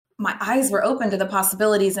my eyes were open to the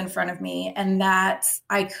possibilities in front of me, and that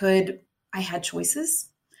I had choices,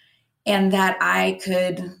 and that I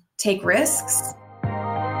could take risks.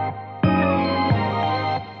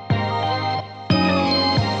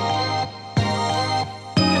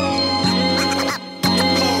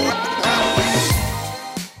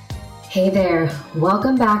 Hey there,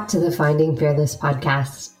 welcome back to the Finding Fearless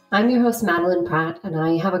podcast. I'm your host, Madeline Pratt, and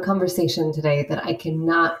I have a conversation today that I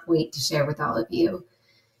cannot wait to share with all of you.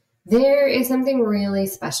 There is something really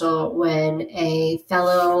special when a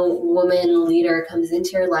fellow woman leader comes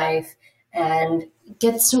into your life and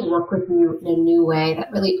gets to work with you in a new way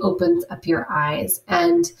that really opens up your eyes.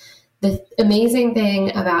 And the amazing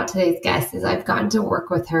thing about today's guest is I've gotten to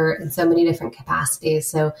work with her in so many different capacities.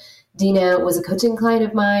 So Dina was a coaching client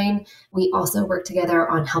of mine. We also worked together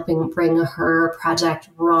on helping bring her project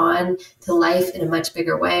Ron to life in a much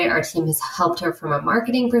bigger way. Our team has helped her from a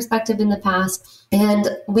marketing perspective in the past. And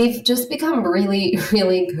we've just become really,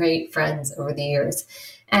 really great friends over the years.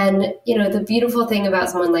 And, you know, the beautiful thing about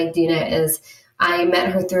someone like Dina is I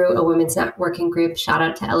met her through a women's networking group, shout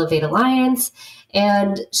out to Elevate Alliance.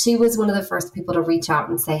 And she was one of the first people to reach out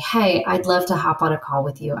and say, hey, I'd love to hop on a call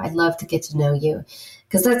with you. I'd love to get to know you.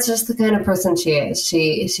 Because that's just the kind of person she is.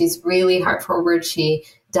 She's really heart forward. She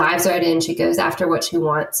dives right in. She goes after what she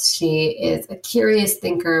wants. She is a curious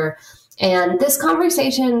thinker. And this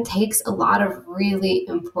conversation takes a lot of really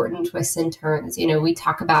important twists and turns. You know, we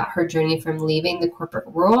talk about her journey from leaving the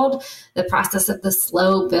corporate world, the process of the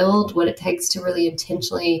slow build, what it takes to really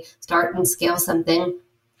intentionally start and scale something.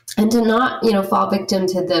 And to not, fall victim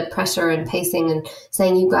to the pressure and pacing and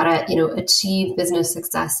saying you've got to, achieve business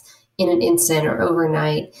success in an instant or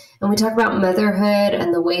overnight. And we talk about motherhood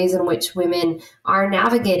and the ways in which women are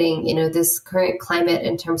navigating, this current climate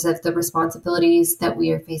in terms of the responsibilities that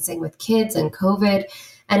we are facing with kids and COVID.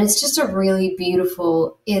 And it's just a really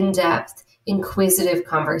beautiful, in-depth, inquisitive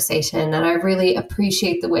conversation. And I really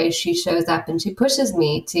appreciate the way she shows up and she pushes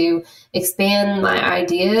me to expand my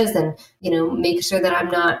ideas and, make sure that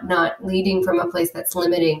I'm not leading from a place that's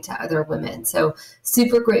limiting to other women. So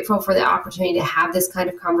super grateful for the opportunity to have this kind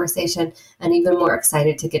of conversation and even more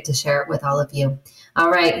excited to get to share it with all of you.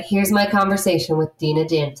 All right, here's my conversation with Dina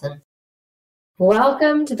Jansen.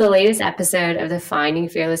 Welcome to the latest episode of the Finding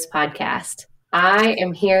Fearless podcast. I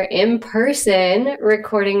am here in person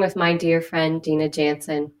recording with my dear friend, Dina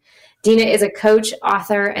Jansen. Dina is a coach,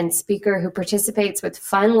 author, and speaker who participates with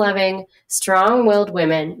fun-loving, strong-willed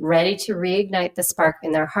women ready to reignite the spark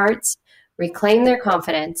in their hearts, reclaim their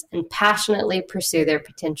confidence, and passionately pursue their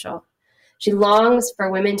potential. She longs for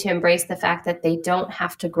women to embrace the fact that they don't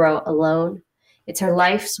have to grow alone. It's her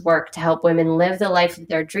life's work to help women live the life of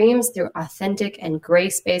their dreams through authentic and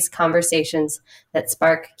grace-based conversations that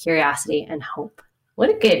spark curiosity and hope. What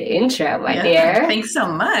a good intro, my dear. Thanks so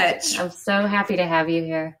much. I'm so happy to have you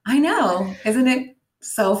here. I know. Isn't it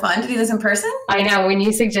so fun to do this in person? I know. When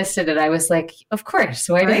you suggested it, I was like, of course.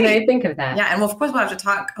 Why didn't I think of that? Yeah. And of course, we'll have to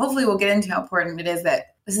talk. Hopefully, we'll get into how important it is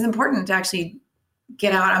that this is important to actually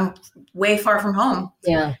get out. I'm way far from home.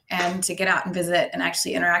 Yeah. And to get out and visit and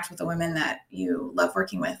actually interact with the women that you love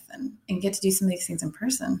working with and get to do some of these things in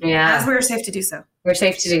person. Yeah. As we're safe to do so. We're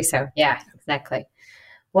safe to do so. Yeah, exactly.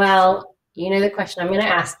 Well, you know the question I'm going to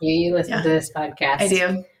ask you. You listen to this podcast. I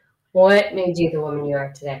do. What made you the woman you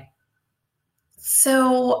are today?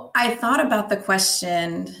 So I thought about the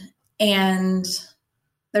question, and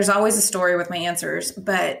there's always a story with my answers,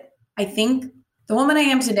 but I think the woman I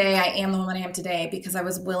am today, I am the woman I am today because I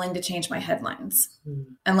was willing to change my headlines.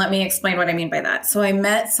 And let me explain what I mean by that. So I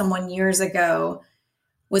met someone years ago,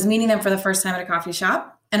 was meeting them for the first time at a coffee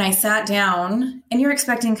shop, and I sat down, and you're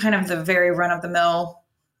expecting kind of the very run-of-the-mill,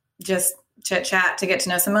 just chit chat to get to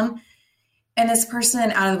know someone. And this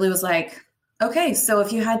person out of the blue was like, okay, so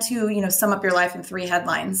if you had to, sum up your life in 3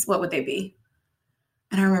 headlines, what would they be?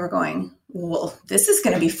 And I remember going, well, this is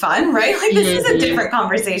going to be fun, right? Like this is a different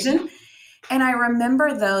conversation. And I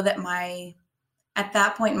remember though that at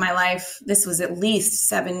that point in my life, this was at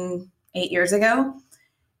least 7-8 years ago,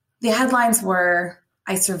 the headlines were,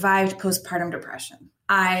 I survived postpartum depression.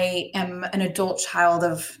 I am an adult child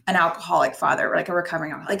of an alcoholic father, like a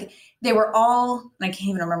recovering alcoholic. Like they were all, and I can't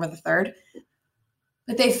even remember the third,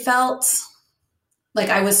 but they felt like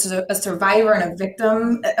I was a survivor and a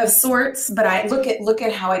victim of sorts. But I look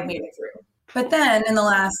at how I'd made it through. But then in the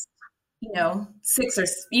last,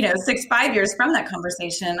 5 years from that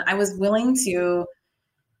conversation, I was willing to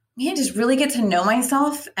just really get to know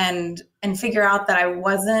myself and figure out that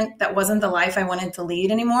that wasn't the life I wanted to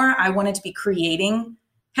lead anymore. I wanted to be creating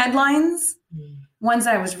headlines, ones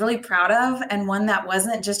that I was really proud of, and one that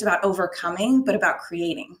wasn't just about overcoming, but about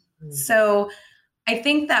creating. So I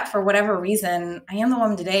think that for whatever reason, I am the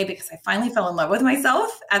woman today because I finally fell in love with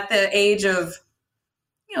myself at the age of,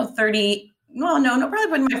 30. Well, no,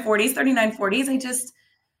 probably in my 40s, 39, 40s.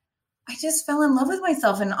 I just fell in love with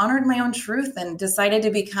myself and honored my own truth and decided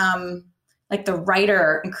to become like the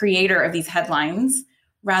writer and creator of these headlines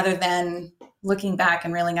rather than looking back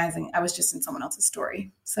and realizing I was just in someone else's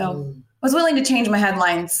story. So I was willing to change my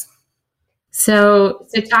headlines. So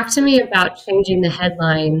talk to me about changing the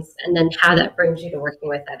headlines and then how that brings you to working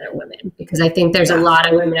with other women, because I think there's a lot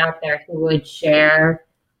of women out there who would share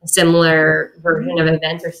a similar version of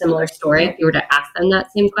events or similar story if you were to ask them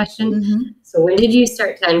that same question. Mm-hmm. So when did you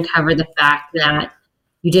start to uncover the fact that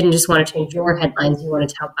you didn't just want to change your headlines, you wanted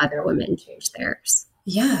to help other women change theirs?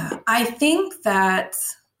 Yeah, I think that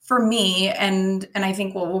for me, and I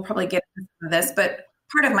think we'll probably get into this, but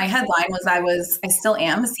part of my headline was I still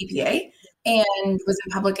am a CPA and was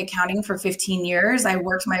in public accounting for 15 years. I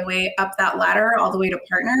worked my way up that ladder all the way to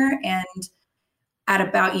partner. And at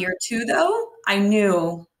about year 2, though, I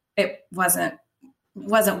knew it wasn't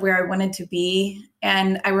where I wanted to be.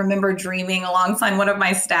 And I remember dreaming alongside one of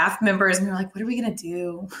my staff members, and we were like, what are we going to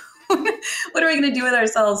do? What are we going to do with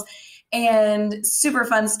ourselves? And super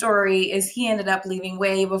fun story is he ended up leaving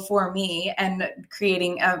way before me and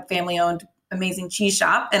creating a family-owned amazing cheese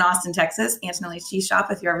shop in Austin, Texas, Antonelli's Cheese Shop,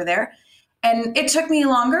 if you're ever there. And it took me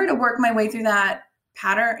longer to work my way through that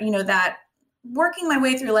pattern, that working my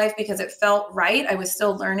way through life because it felt right. I was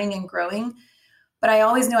still learning and growing, but I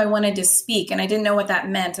always knew I wanted to speak and I didn't know what that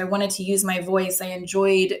meant. I wanted to use my voice. I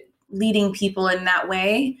enjoyed leading people in that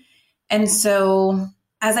way. And so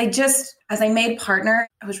as I made partner,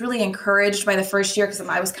 I was really encouraged by the first year because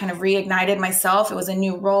I was kind of reignited myself. It was a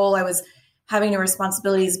new role. I was having new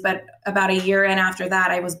responsibilities, but about a year in after that,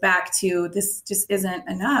 I was back to this just isn't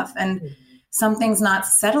enough. And something's not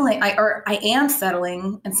settling. I am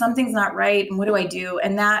settling and something's not right. And what do I do?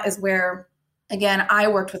 And that is where, again, I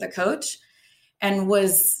worked with a coach and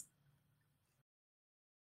was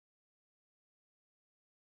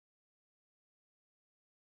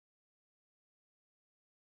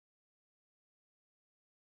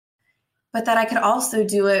but that I could also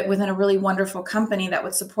do it within a really wonderful company that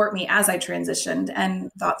would support me as I transitioned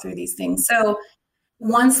and thought through these things. So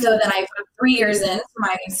then I 3 years in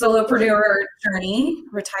my solopreneur journey,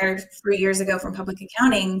 retired 3 years ago from public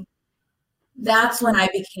accounting. That's when I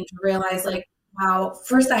began to realize, like, wow,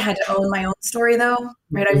 first I had to own my own story though,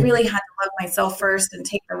 right? I really had to love myself first and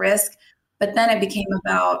take the risk. But then it became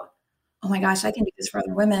about, oh my gosh, I can do this for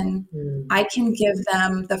other women. I can give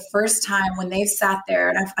them the first time when they've sat there,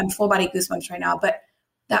 and I'm full body goosebumps right now, but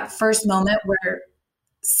that first moment where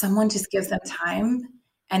someone just gives them time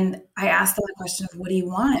and I ask them the question of, what do you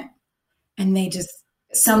want? And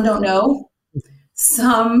some don't know.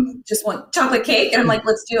 Some just want chocolate cake. And I'm like,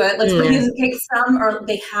 let's do it. Let's put the cake. Some or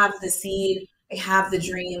they have the seed, they have the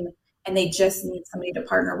dream, and they just need somebody to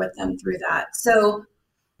partner with them through that. So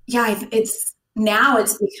yeah, it's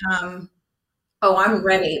become, oh, I'm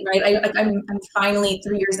ready, right? I'm finally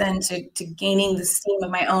 3 years into gaining the steam of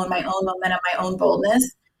my own momentum, my own boldness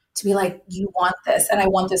to be like, you want this and I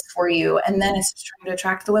want this for you. And then it's just trying to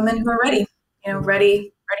attract the women who are ready,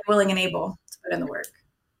 ready, willing, and able to put in the work.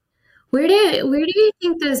 Where do you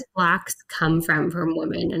think those blocks come from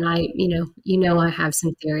women? And I have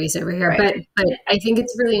some theories over here, right. but I think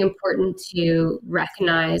it's really important to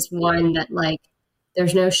recognize, one, that like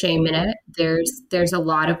there's no shame in it. There's a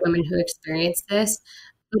lot of women who experience this,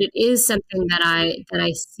 but it is something that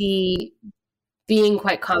I see being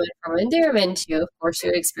quite common for women. There are men too, of course, who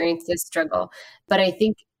experience this struggle. But I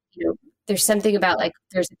think, there's something about like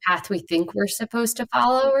there's a path we think we're supposed to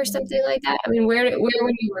follow or something like that. I mean, where when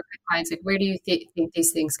you work with clients, like where do you think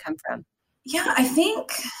these things come from? Yeah, I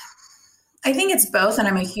think it's both. And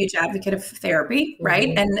I'm a huge advocate of therapy,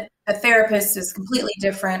 right? And a therapist is completely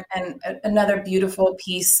different and another beautiful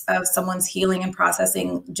piece of someone's healing and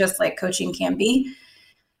processing, just like coaching can be.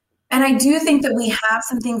 And I do think that we have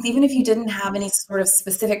some things, even if you didn't have any sort of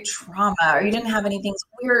specific trauma or you didn't have any things,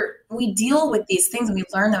 we deal with these things and we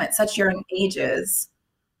learn them at such young ages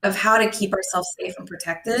of how to keep ourselves safe and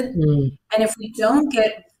protected. And if we don't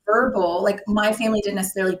get verbal, like my family didn't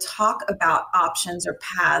necessarily talk about options or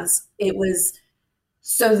paths. It was,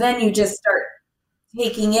 so then you just start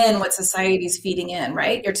taking in what society's feeding in,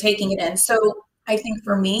 right? You're taking it in. So I think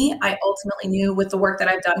for me, I ultimately knew with the work that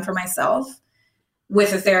I've done for myself,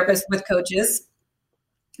 with a therapist, with coaches,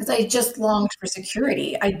 because I just longed for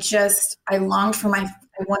security. I longed for I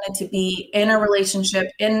wanted to be in a relationship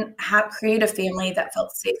and create a family that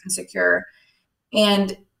felt safe and secure.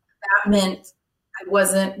 And that meant I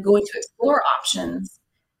wasn't going to explore options.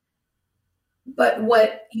 But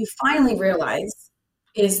what you finally realize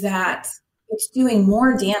is that it's doing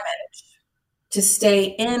more damage to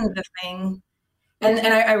stay in the thing. And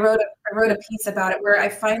I wrote a piece about it where I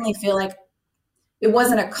finally feel like it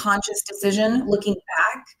wasn't a conscious decision. Looking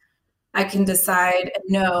back, I can decide and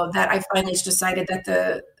know that I finally decided that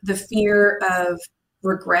the fear of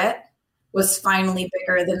regret was finally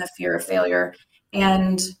bigger than the fear of failure.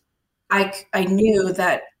 And I knew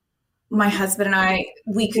that my husband and I,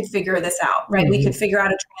 we could figure this out, right? We could figure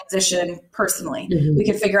out a transition personally. We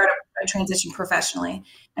could figure out a transition professionally.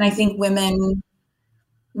 And I think women,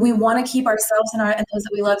 we want to keep ourselves and those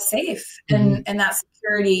that we love safe. And that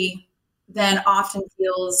security then often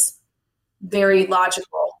feels very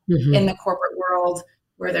logical in the corporate world,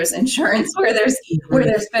 where there's insurance, where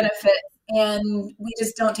there's benefit. And we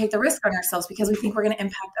just don't take the risk on ourselves because we think we're going to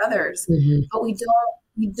impact others. But we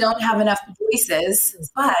don't have enough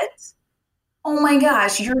voices. But oh my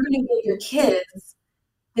gosh, you're going to give your kids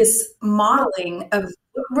this modeling of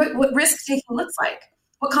what risk taking looks like,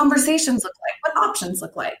 what conversations look like, what options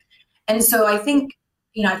look like. And so I think,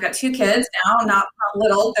 I've got 2 kids now, not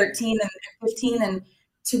little, 13 and 15. And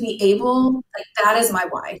to be able, that is my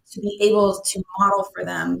why, to be able to model for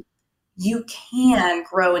them, you can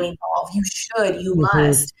grow and evolve. You should, you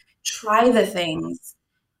must try the things.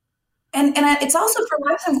 And it's also for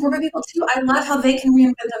lifetime corporate people too. I love how they can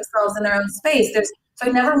reinvent themselves in their own space. So I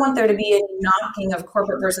never want there to be a knocking of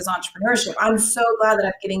corporate versus entrepreneurship. I'm so glad that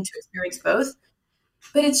I'm getting to experience both.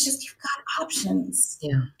 But it's just, you've got options.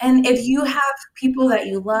 Yeah. And if you have people that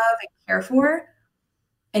you love and care for,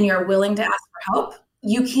 and you're willing to ask for help,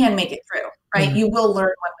 you can make it through, right? You will learn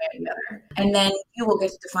one way or the other. And then you will get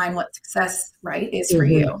to define what success, right, is for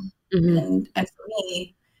you. And for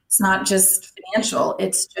me, it's not just financial.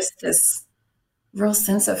 It's just this real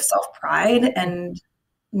sense of self-pride and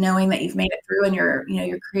knowing that you've made it through, and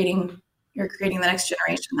you're creating the next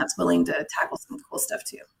generation that's willing to tackle some cool stuff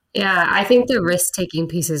too. Yeah, I think the risk-taking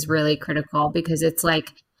piece is really critical, because it's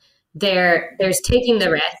like there's taking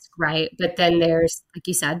the risk, right? But then there's, like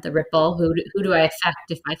you said, the ripple. Who do I affect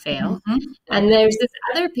if I fail? And there's this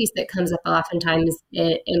other piece that comes up oftentimes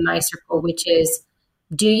in my circle, which is,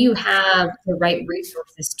 do you have the right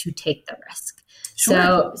resources to take the risk?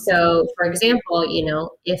 Sure. So for example,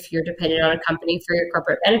 if you're dependent on a company for your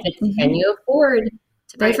corporate benefits, can you afford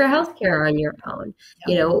to pay for healthcare on your own?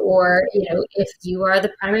 Or if you are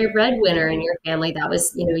the primary breadwinner in your family, that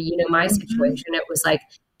was, my situation. It was like,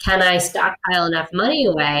 can I stockpile enough money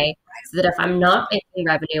away so that if I'm not making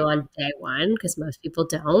revenue on day one, because most people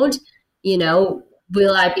don't,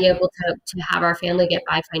 will I be able to have our family get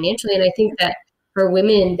by financially? And I think that for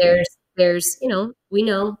women, there's we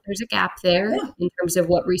know there's a gap there in terms of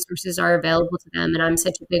what resources are available to them. And I'm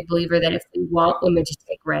such a big believer that if we want women to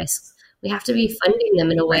take risks, we have to be funding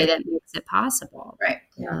them in a way that makes it possible. Right.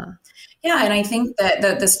 Yeah. Yeah. And I think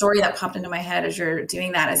that the story that popped into my head as you're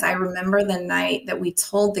doing that is, I remember the night that we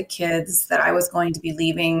told the kids that I was going to be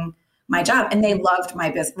leaving my job, and they loved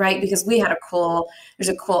my business, right? Because we had there's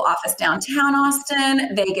a cool office downtown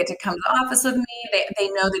Austin. They get to come to the office with me. They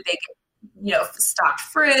know that they get, stocked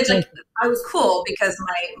fridge. Like, I was cool because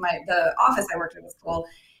the office I worked in was cool.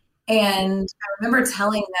 And I remember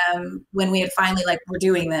telling them when we had finally we're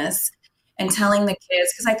doing this, and telling the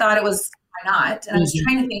kids, because I thought it was, why not? And I was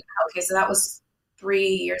trying to think, okay, so that was 3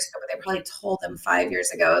 years ago, but they probably told them 5 years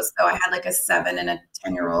ago. So I had a 7 and a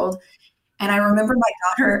 10-year-old. And I remember my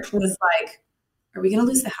daughter was like, are we going to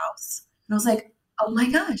lose the house? And I was like, oh my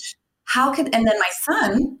gosh, and then my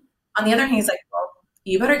son, on the other hand, he's like, well,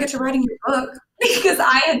 you better get to writing your book, because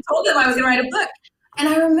I had told him I was going to write a book. And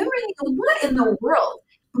I remember thinking, what in the world?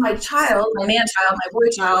 My man child, my boy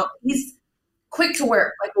child, he's quick to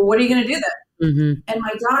work. Like, well, what are you going to do then? And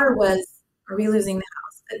my daughter was, are we losing the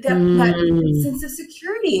house? That sense of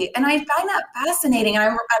security. And I find that fascinating. And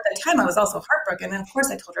at the time, I was also heartbroken. And of course,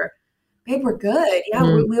 I told her, babe, we're good. Yeah,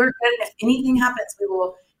 we were good. And if anything happens, we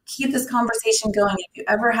will keep this conversation going. If you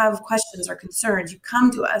ever have questions or concerns, you come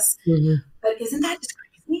to us. But isn't that just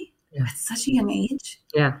crazy? At such a young age?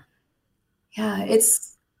 Yeah. Yeah,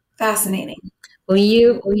 it's fascinating. Will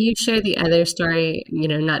you share the other story?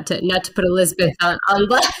 Not to put Elizabeth on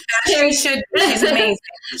blast. She should. She's amazing.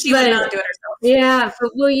 She would not do it herself. Yeah,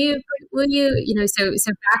 but will you?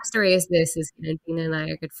 So backstory is this: Dina and I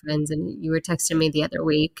are good friends, and you were texting me the other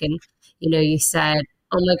week, and you said,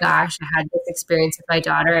 "Oh my gosh, I had this experience with my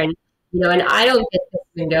daughter," and and I don't get this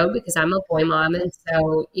window because I'm a boy mom, and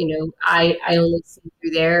so I only see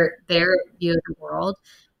through their view of the world,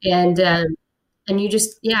 and you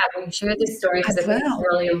just, when you share this story, because I think it's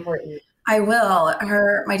really important. I will.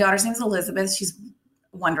 My daughter's name is Elizabeth. She's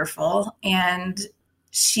wonderful. And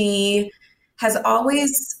she has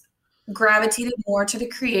always gravitated more to the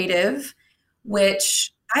creative,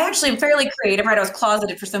 which I actually am fairly creative, right? I was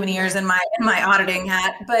closeted for so many years in my auditing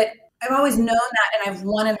hat, but I've always known that, and I've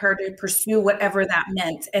wanted her to pursue whatever that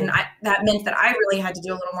meant. And that meant that I really had to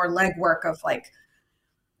do a little more legwork of like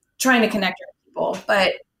trying to connect her to people.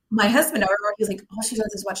 But my husband, I remember, he was like, all she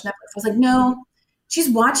does is watch Netflix. I was like, no, she's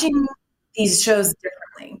watching these shows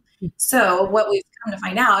differently. So what we've come to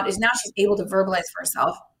find out is now she's able to verbalize for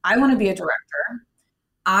herself, I want to be a director.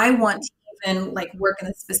 I want to even like work in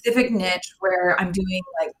a specific niche where I'm doing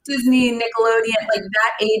like Disney, Nickelodeon, like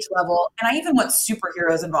that age level. And I even want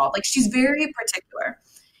superheroes involved. Like she's very particular.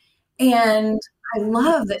 And I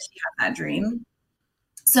love that she had that dream.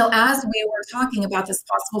 So as we were talking about this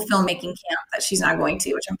possible filmmaking camp that she's now going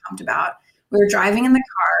to, which I'm pumped about, we were driving in the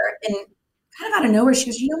car and kind of out of nowhere, she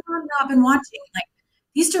goes, you know, Mom, I've been watching like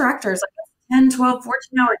these directors, like 10, 12,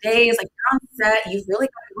 14-hour days, like you're on set, you've really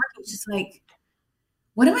got to work. It's just like,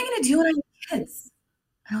 what am I going to do when I have kids?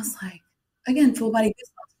 And I was like, again, full body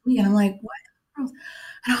goosebumps. And I'm like, what? And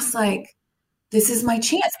I was like, this is my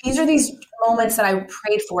chance. These are these moments that I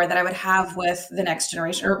prayed for that I would have with the next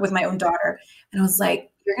generation or with my own daughter. And I was like,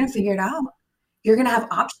 you're going to figure it out. You're going to have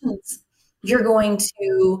options. You're going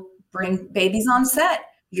to bring babies on set.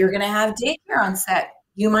 You're going to have daycare on set.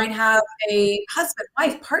 You might have a husband,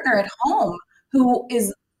 wife, partner at home who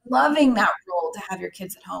is loving that role to have your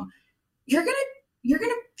kids at home. You're going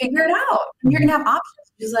to figure it out. And you're going to have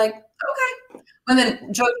options. She's like, okay. And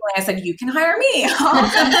then jokingly, I said, you can hire me.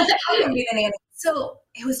 I'll be the nanny. So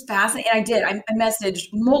it was fascinating. And I did. I messaged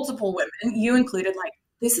multiple women, you included, like,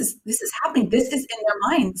 this is happening. This is in their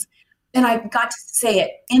minds. And I got to say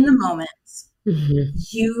it in the moment. Mm-hmm.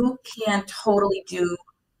 You can totally do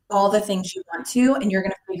all the things you want to, and you're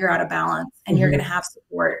going to figure out a balance, and you're going to have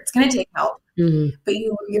support. It's going to take help, but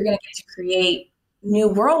you're going to get to create new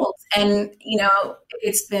worlds. And, you know,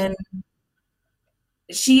 it's been,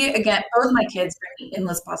 again, both my kids bring me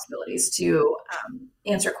endless possibilities to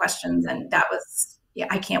answer questions. And that was,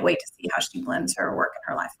 I can't wait to see how she blends her work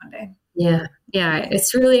and her life one day. Yeah,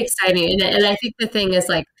 it's really exciting. And I think the thing is,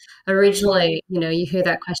 like, originally, you know, you hear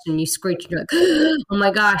that question, you screech, and you're like, oh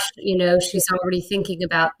my gosh, you know, she's already thinking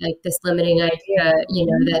about like this limiting idea, you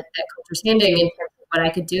know, that culture's handing in terms of what I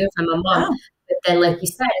could do if I'm a mom. Wow. But then, like you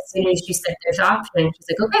said, as soon as you said there's options,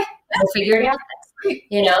 she's like, okay, we'll figure it out.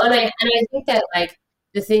 You know, and I think that, like,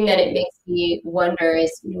 the thing that it makes me wonder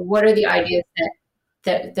is, you know, what are the ideas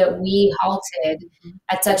that we halted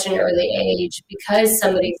at such an early age because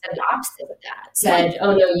somebody said the opposite of that, said,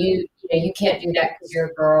 oh no, you can't do that because you're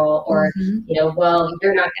a girl, or, you know, well,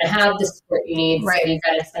 you're not going to have the support you need, right, so you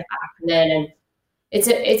got to step back from it. And it's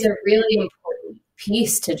a really important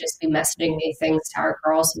piece to just be messaging these things to our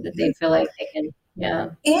girls so that they feel like they can,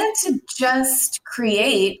 and to just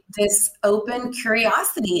create this open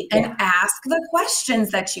curiosity and ask the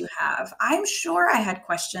questions that you have. I'm sure I had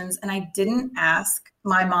questions and I didn't ask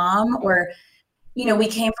my mom, or, you know, we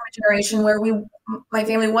came from a generation where my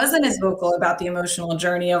family wasn't as vocal about the emotional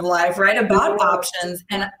journey of life, right? About options.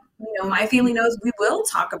 And, you know, my family knows we will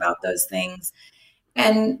talk about those things.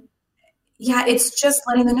 And it's just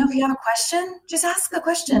letting them know, if you have a question, just ask the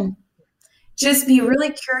question. Just be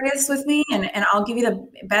really curious with me, and I'll give you the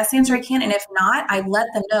best answer I can. And if not, I let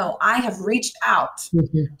them know I have reached out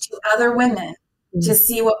to other women to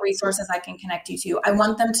see what resources I can connect you to. I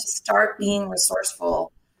want them to start being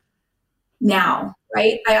resourceful now,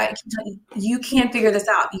 right? I can tell you, you can't figure this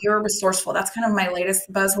out. You're resourceful. That's kind of my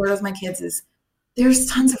latest buzzword with my kids is there's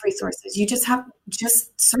tons of resources. You just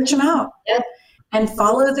search them out. Yep. And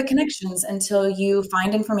follow the connections until you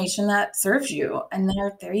find information that serves you. And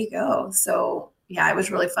there you go. So it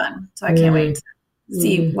was really fun. So I can't wait to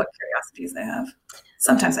see what curiosities they have.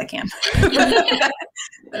 Sometimes I can,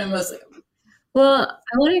 but I'm mostly. Well,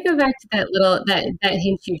 I want to go back to that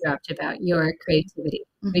hint you dropped about your creativity,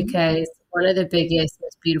 because one of the biggest,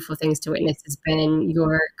 most beautiful things to witness has been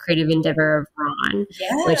your creative endeavor of Ron,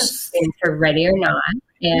 which stands for Ready or Not.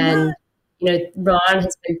 And, you know, Ron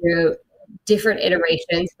has been through different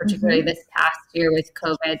iterations, particularly this past year with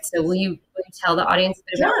COVID. So will you tell the audience a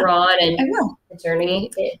bit about Ron and the journey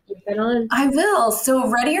that you've been on? I will. So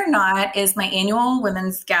Ready or Not is my annual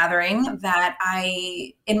women's gathering that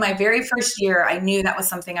in my very first year, I knew that was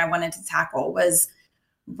something I wanted to tackle, was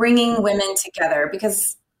bringing women together,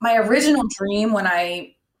 because my original dream when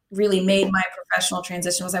I really made my professional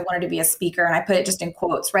transition was I wanted to be a speaker, and I put it just in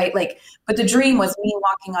quotes, right? But the dream was me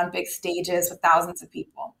walking on big stages with thousands of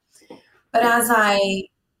people. But as I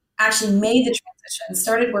actually made the transition,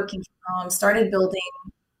 started working from home, started building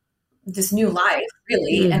this new life,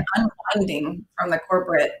 really, and unwinding from the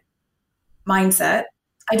corporate mindset,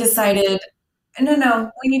 I decided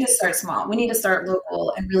No, we need to start small. We need to start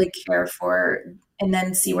local and really care for, and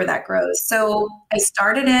then see where that grows. So I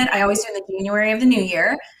started it, I always do in the January of the new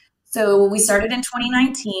year. So we started in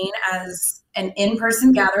 2019 as an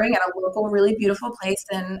in-person gathering at a local, really beautiful place.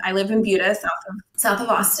 And I live in Buda, south of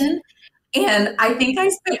Austin. And I think I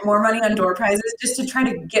spent more money on door prizes just to try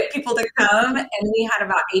to get people to come. And we had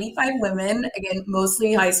about 85 women, again,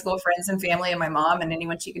 mostly high school friends and family and my mom and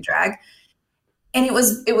anyone she could drag. And it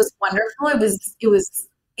was wonderful.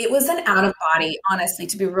 It was an out of body, honestly,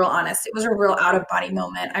 to be real honest. It was a real out of body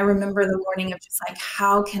moment. I remember the morning of just like,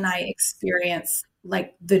 how can I experience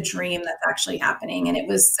like the dream that's actually happening? And it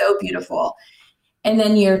was so beautiful. And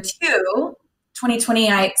then year two,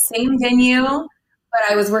 2020, same venue, but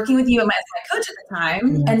I was working with you as my coach at the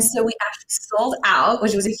time. Yeah. And so we actually sold out,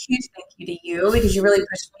 which was a huge thank you to you because you really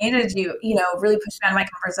pushed me to do, really pushed me out of my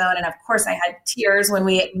comfort zone. And of course I had tears when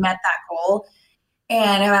we met that goal.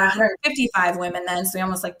 And about 155 women then, so we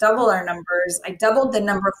almost like doubled our numbers. I doubled the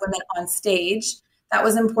number of women on stage. That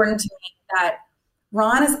was important to me, that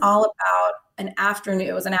Ron is all about an afternoon.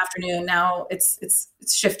 It was an afternoon. Now it's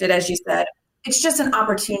shifted, as you said. It's just an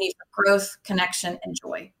opportunity for growth, connection, and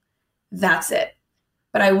joy. That's it.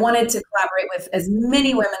 But I wanted to collaborate with as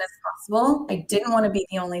many women as possible. I didn't want to be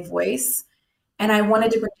the only voice. And I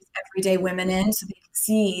wanted to bring everyday women in so they could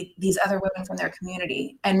see these other women from their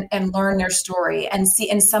community and learn their story and see.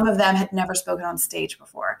 And some of them had never spoken on stage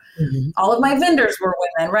before. Mm-hmm. All of my vendors were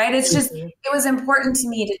women, right? It's just, it was important to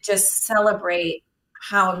me to just celebrate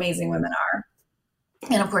how amazing women are.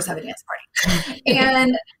 And of course, have a dance party.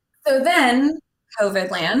 And so then COVID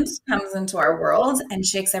land comes into our world and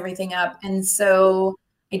shakes everything up. And so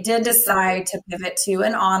I did decide to pivot to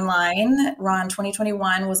an online. Ron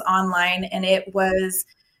 2021 was online, and it was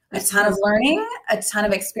a ton of learning, a ton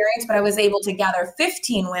of experience, but I was able to gather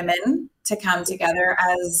 15 women to come together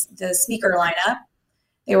as the speaker lineup.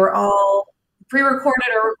 They were all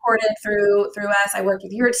pre-recorded or recorded through us. I worked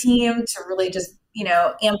with your team to really just,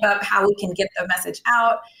 amp up how we can get the message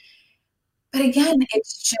out. But again, it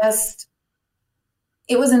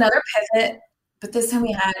was another pivot. But this time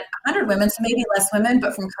we had 100 women, so maybe less women,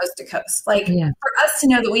 but from coast to coast. For us to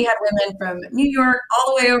know that we had women from New York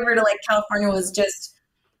all the way over to like California was just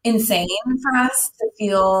insane for us to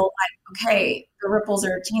feel like, okay, the ripples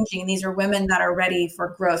are changing. And these are women that are ready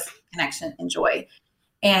for growth, connection, and joy.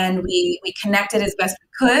 And we connected as best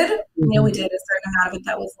we could. Mm-hmm. We did a certain amount of it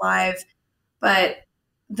that was live. But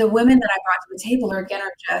the women that I brought to the table are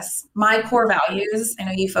just my core values. I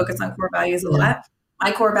know you focus on core values a lot.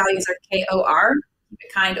 My core values are KOR, keep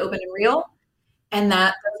it kind, open, and real. And those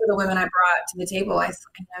are the women I brought to the table. I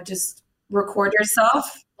just record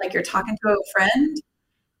yourself like you're talking to a friend.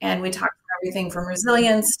 And we talk about everything from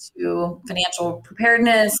resilience to financial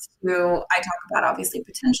preparedness to, I talk about obviously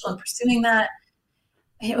potential and pursuing that.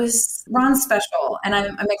 It was Ron's special. And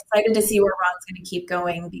I'm excited to see where Ron's going to keep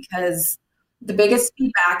going, because the biggest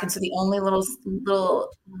feedback, and so the only little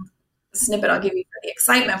snippet I'll give you for the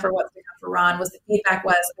excitement for what's to come for Ron was the feedback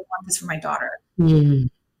was, I want this for my daughter. Mm.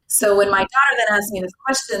 So when my daughter then asked me this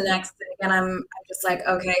question next, again, I'm just like,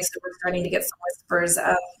 okay, so we're starting to get some whispers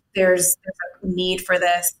of there's a need for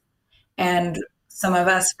this. And some of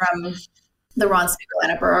us from the Ron speaker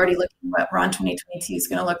lineup are already looking at what Ron 2022 is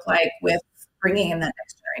going to look like with bringing in that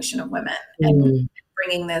next generation of women and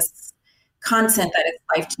bringing this content that is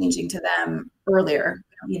life-changing to them earlier.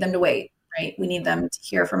 We don't need them to wait. Right? We need them to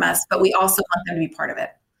hear from us, but we also want them to be part of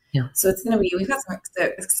it. Yeah. So it's going to be, we've got some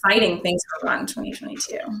exciting things going on in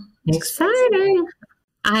 2022. Exciting.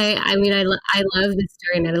 I mean, I love this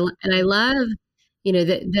story, and I love,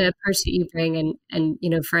 the approach that you bring,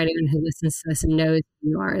 and for anyone who listens to this and knows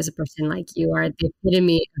who you are as a person, like you are the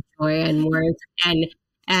epitome of joy and worth. And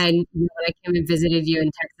when I came and visited you in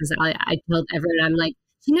Texas, I told everyone, I'm like,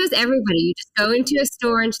 she knows everybody. You just go into a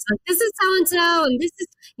store and she's like, this is so-and-so, and this is,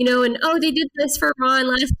 and oh, they did this for Ron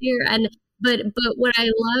last year. But what I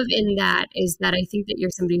love in that is that I think that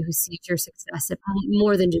you're somebody who sees your success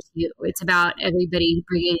more than just you. It's about everybody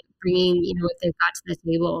bringing what they've got to the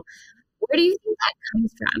table. Where do you think that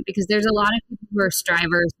comes from? Because there's a lot of people who are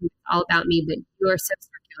strivers, who it's all about me, but you are so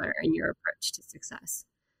circular in your approach to success.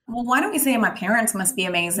 Well, why don't we say my parents must be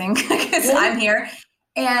amazing because I'm here.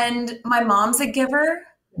 And my mom's a giver.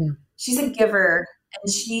 Yeah. She's a giver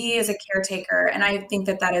and she is a caretaker. And I think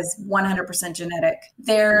that is 100% genetic.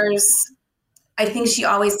 I think she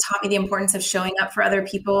always taught me the importance of showing up for other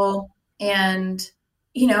people. And,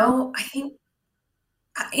 I think,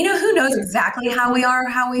 who knows exactly how we are.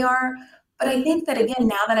 But I think that, again,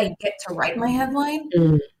 now that I get to write my headline,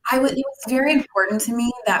 it was very important to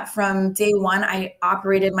me that from day one, I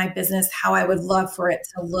operated my business how I would love for it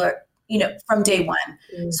to look, from day one.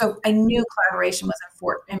 Mm. So I knew collaboration was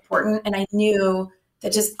important. And I knew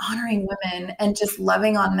that just honoring women and just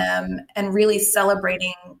loving on them and really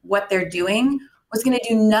celebrating what they're doing was going to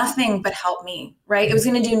do nothing but help me, right? It was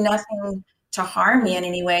going to do nothing to harm me in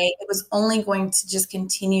any way. It was only going to just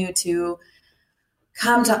continue to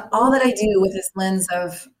come to all that I do with this lens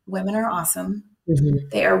of women are awesome. Mm-hmm.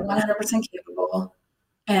 They are 100% capable.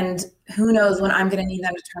 And who knows when I'm going to need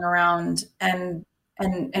them to turn around and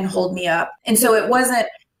hold me up. And so it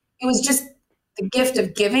was just the gift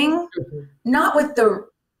of giving, Mm-hmm. not with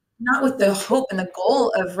the hope and the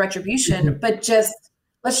goal of retribution, Mm-hmm. but just,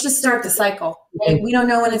 let's just start the cycle. Right? Mm-hmm. We don't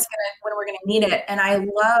know when we're going to need it. And I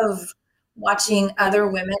love watching other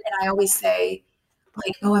women. And I always say,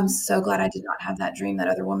 like, oh, I'm so glad I did not have that dream that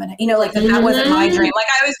other woman had. Like that wasn't my dream. Like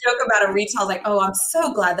I always joke about a retail, like, oh, I'm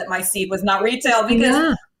so glad that my seed was not retail because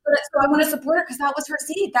so I want to support her because that was her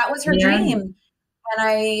seed. That was her dream. And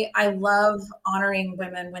I love honoring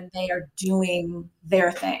women when they are doing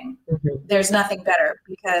their thing. Mm-hmm. There's nothing better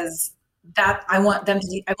because I want them to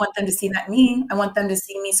see that in me. I want them to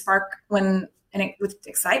see me spark with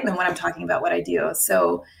excitement when I'm talking about what I do.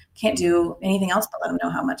 So can't do anything else but let them know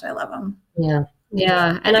how much I love them. Yeah.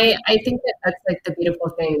 Yeah. And I think that that's like the beautiful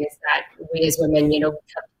thing is that we as women, come to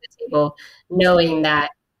the table knowing that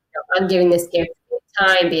I'm giving this gift, be it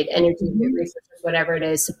time, be it energy, be it resources, whatever it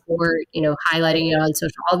is, support, highlighting it on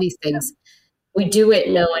social, all these things. We do it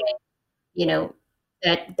knowing,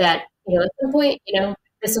 that at some point,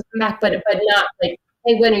 this will come back, but not like,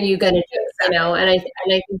 hey, when are you going to do it? And I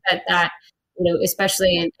think that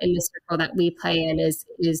especially in the circle that we play in is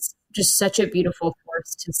just such a beautiful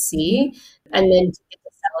force to see, and then to get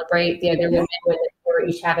to celebrate the other women when we're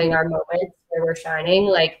each having our moments where we're shining,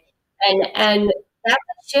 like, and that's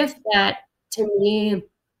a shift that to me,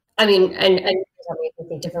 I mean, and tell me if you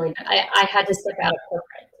think differently, but I had to step out of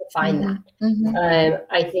corporate to find that. Mm-hmm.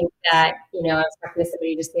 I think that, I was talking to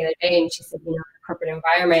somebody just the other day and she said, in a corporate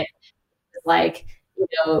environment, it's like,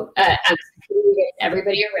 I was competing against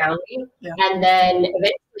everybody around me. Yeah. And then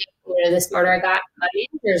eventually, the smarter I got, my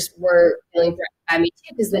managers were feeling threatened by me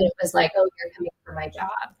too, because then it was like, oh, you're coming for my job.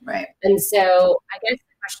 Right. And so I guess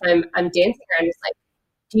the question I'm dancing around is like,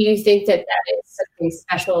 do you think that is something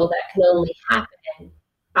special that can only happen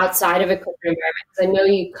outside of a corporate environment? Because I know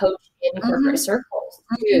you coach in corporate circles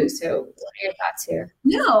too. So what are your thoughts here?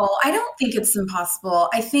 No, I don't think it's impossible.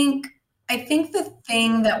 I think the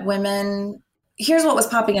thing that women, here's what was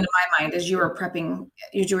popping into my mind as you were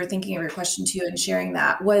thinking of your question too and sharing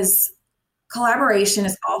that, was collaboration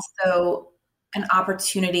is also an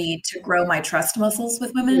opportunity to grow my trust muscles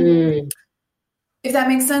with women. If that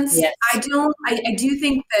makes sense. Yes. I do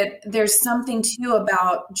think that there's something too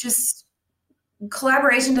about just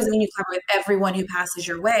collaboration doesn't mean you collaborate with everyone who passes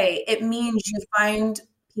your way. It means you find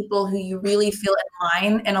people who you really feel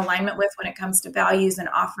in alignment with when it comes to values and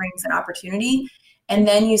offerings and opportunity. And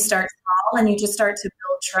then you start small and you just start to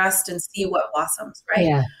build trust and see what blossoms, right?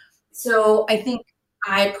 Yeah. So I think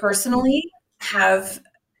I personally have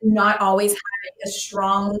not always had a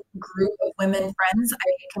strong group of women friends.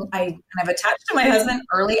 I kind of attached to my husband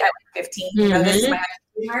early at 15. This is my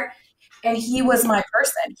sweetheart. And he was my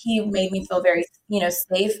person. He made me feel very,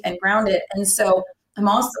 safe and grounded. And so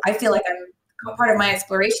I feel like part of my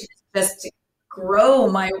exploration is just to grow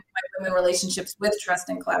my women relationships with trust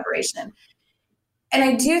and collaboration. And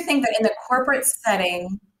I do think that in the corporate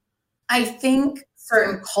setting, I think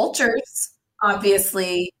certain cultures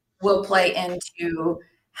obviously will play into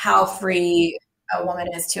how free a woman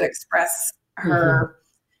is to express her,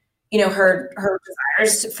 her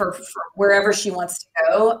desires for wherever she wants to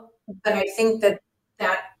go. But I think that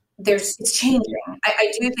it's changing.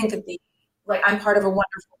 I do think that I'm part of a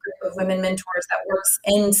wonderful group of women mentors that works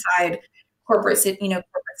inside corporate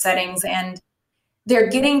settings, and they're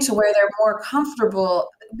getting to where they're more comfortable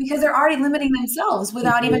because they're already limiting themselves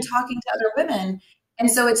without even talking to other women. And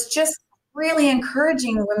so it's just really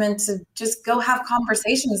encouraging women to just go have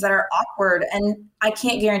conversations that are awkward. And I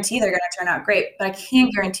can't guarantee they're going to turn out great, but I can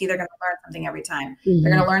guarantee they're going to learn something every time.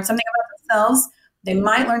 They're going to learn something about themselves. They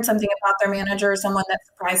might learn something about their manager or someone that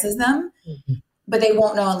surprises them, but they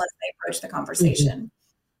won't know unless they approach the conversation.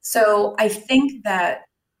 So I think that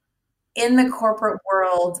in the corporate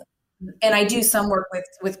world, and I do some work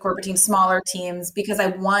with corporate teams, smaller teams, because I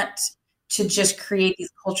want to just create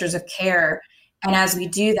these cultures of care. And as we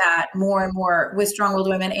do that more and more with strong-willed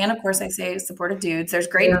women, and of course I say supportive dudes, there's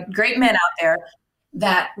great men out there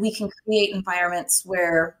that we can create environments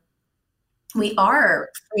where we are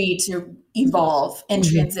free to evolve and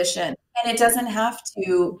transition. And it doesn't have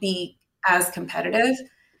to be as competitive,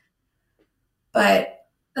 but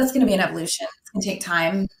That's going to be an evolution. It's going to take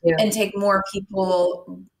time and take more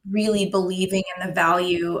people really believing in the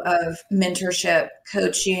value of mentorship,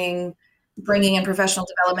 coaching, bringing in professional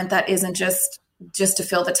development that isn't just to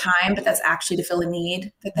fill the time, but that's actually to fill a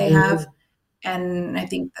need that they have. And I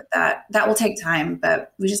think that will take time,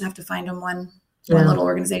 but we just have to find them one little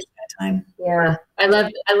organization at a time. Yeah. I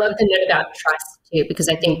love the note about trust too, because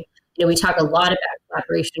I think, we talk a lot about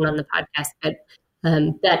collaboration on the podcast, but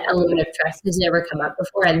that element of trust has never come up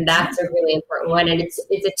before. And that's a really important one. And it's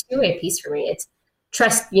a two-way piece for me. It's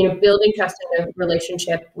trust, building trust in the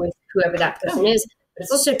relationship with whoever that person is, but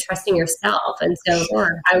it's also trusting yourself. And so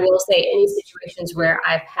I will say any situations where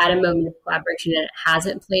I've had a moment of collaboration and it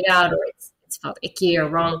hasn't played out, or it's felt icky or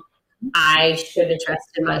wrong, I should have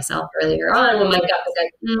trusted myself earlier on when my gut was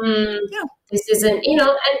like, this isn't, and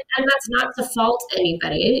that's not to fault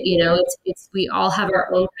anybody. It's we all have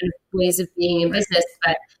our own kind of ways of being in business,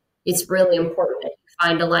 but it's really important that you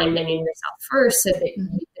find alignment in yourself first, so that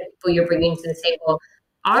the people you're bringing to the table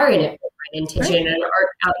are in it with right intention and aren't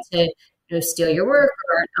out to steal your work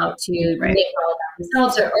or aren't out to make it all about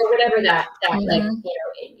themselves or whatever that like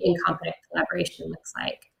incompetent collaboration looks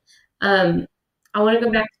like. I want to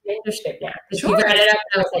go back to mentorship now, because you brought it up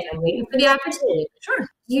and I was like, I'm waiting for the opportunity. Sure.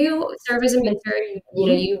 You serve as a mentor.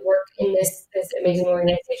 You work in this amazing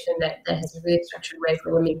organization that has a really structured way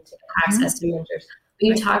for women to have access to mentors. Will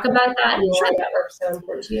you talk about that and why that work so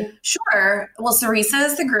important to you? Sure. Well, Sarisa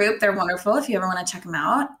is the group. They're wonderful if you ever want to check them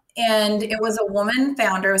out. And it was a woman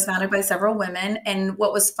founder. It was founded by several women. And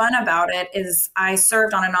what was fun about it is I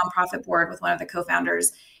served on a nonprofit board with one of the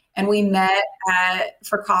co-founders. And we met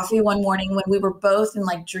for coffee one morning when we were both in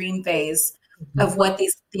like dream phase of what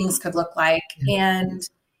these things could look like. And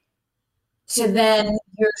to then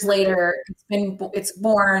years later, it's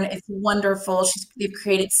born, it's wonderful. They've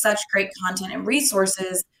created such great content and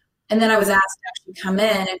resources. And then I was asked to actually come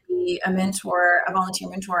in and be a mentor, a volunteer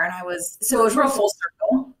mentor. And so it was real full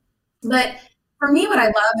circle. But for me, what I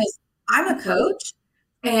love is I'm a coach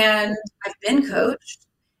and I've been coached.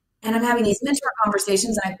 And I'm having these mentor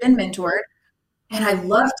conversations and I've been mentored and I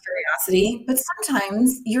love curiosity, but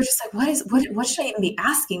sometimes you're just like, what should I even be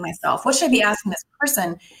asking myself? What should I be asking this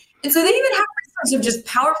person? And so they even have resources of just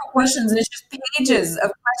powerful questions, and it's just pages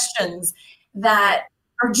of questions that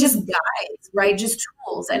are just guides, right? Just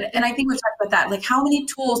tools. And I think we've talked about that. Like, how many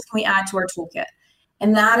tools can we add to our toolkit?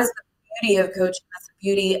 And that is the beauty of coaching. That's the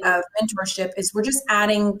beauty of mentorship, is we're just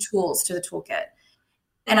adding tools to the toolkit.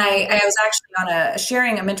 And I was actually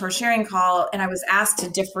on a mentor sharing call, and I was asked to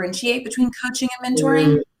differentiate between coaching and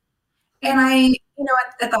mentoring. And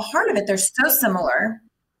at the heart of it, they're so similar,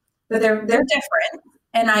 but they're different.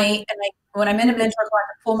 And when I'm in a mentor call,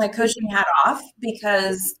 I pull my coaching hat off,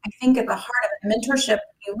 because I think at the heart of it, mentorship,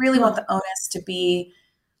 you really want the onus to be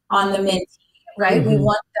on the mentee, right? We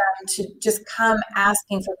want them to just come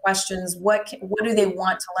asking for questions. What do they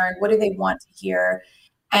want to learn? What do they want to hear?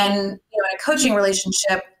 And, in a coaching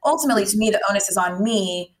relationship, ultimately, to me, the onus is on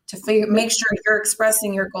me to make sure you're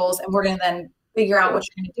expressing your goals, and we're going to then figure out what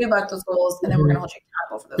you're going to do about those goals, and then we're going to hold you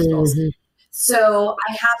accountable for those goals. So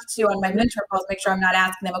I have to, on my mentor calls, make sure I'm not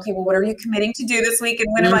asking them, okay, well, what are you committing to do this week, and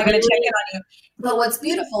when am I going to check in on you? But what's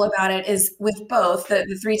beautiful about it is, with both,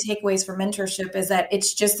 the three takeaways for mentorship is that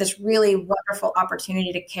it's just this really wonderful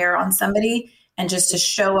opportunity to care on somebody and just to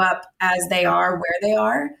show up as they are, where they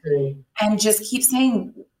are, and just keep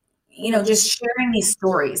saying, just sharing these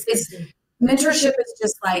stories. Mentorship is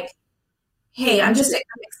just like, hey, I'm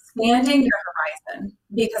expanding your horizon,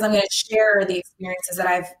 because I'm going to share the experiences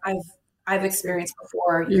that I've experienced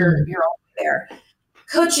before. You're all there.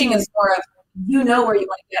 Coaching is more of, where you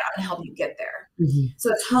want to get. I'm going to help you get there. So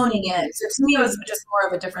it's honing in. So to me, it was just more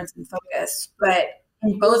of a difference in focus. But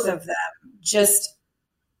in both of them, just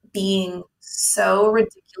being so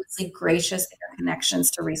ridiculously gracious in your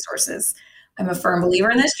connections to resources. I'm a firm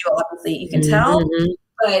believer in this. You can tell,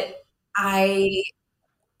 but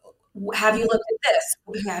have you looked at this?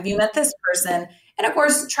 Have you met this person? And of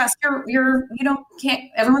course, trust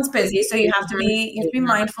everyone's busy. So you have to be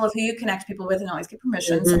mindful of who you connect people with, and always get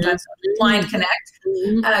permission. Sometimes blind connect,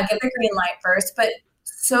 get the green light first, but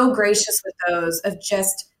so gracious with those of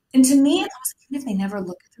just, and to me, it's almost, even if they never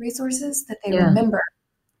look at the resources, that they remember.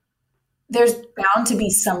 There's bound to be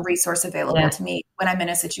some resource available to me when I'm in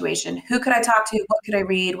a situation. Who could I talk to? What could I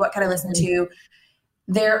read? What could I listen to?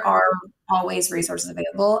 There are always resources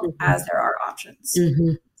available, as there are options.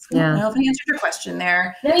 So I don't know if I answered your question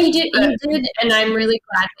there. No, you did. You did. And I'm really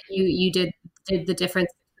glad that you did the difference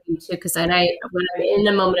between you two. Because when I'm in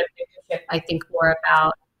the moment of mentorship, I think more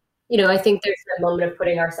about, I think there's a moment of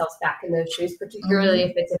putting ourselves back in those shoes, particularly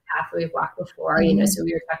if it's a path we've walked before. So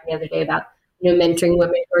we were talking the other day about mentoring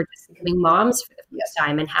women who are just becoming moms for the first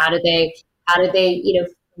time, and how do they,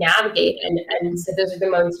 navigate. And so those are the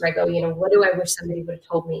moments where I go, what do I wish somebody would have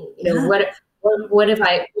told me? What if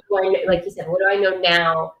like you said, what do I know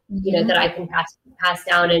now, that I can pass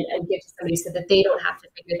down and give to somebody so that they don't have to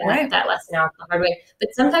figure that lesson out the hard way. But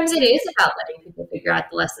sometimes it is about letting people figure out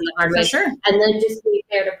the lesson the hard way. Sure. And then just be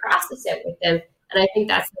there to process it with them. And I think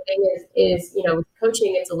that's the thing is with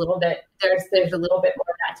coaching, it's a little bit, there's a little bit more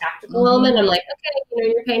of that tactical element. I'm like,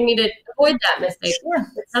 okay, you're paying me to avoid that mistake. Sure.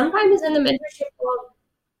 But sometimes in the mentorship world,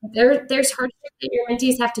 there's hardship that your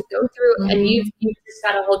mentees have to go through, and you've just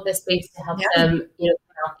got to hold the space to help them, come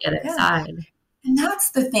out the other side. And that's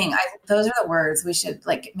the thing. Those are the words we should,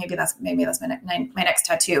 like, maybe that's my next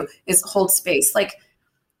tattoo is hold space. Like,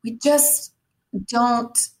 we just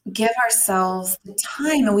don't give ourselves the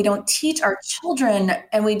time, and we don't teach our children,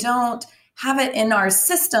 and we don't have it in our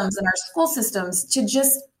systems and our school systems to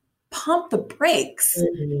just pump the brakes.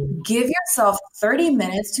 Give yourself 30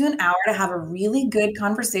 minutes to an hour to have a really good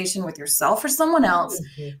conversation with yourself or someone else,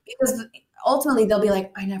 because ultimately they'll be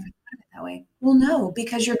like, I never thought of it that way. Well, no,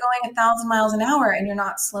 because you're going 1,000 miles an hour and you're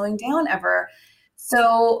not slowing down ever.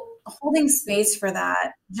 So holding space for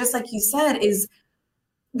that, just like you said, is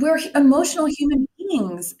we're emotional human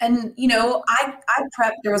beings. And, I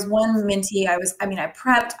prepped. There was one mentee I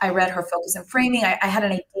prepped, I read her focus and framing. I had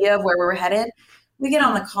an idea of where we were headed. We get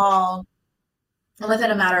on the call, and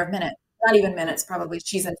within a matter of minutes, not even minutes, probably,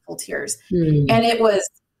 she's in full tears. And it was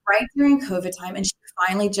right during COVID time, and she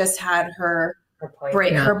finally just had her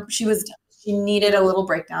break. She needed a little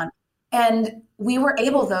breakdown. And we were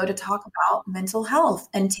able, though, to talk about mental health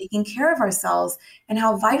and taking care of ourselves, and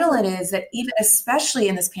how vital it is that even, especially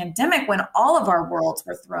in this pandemic, when all of our worlds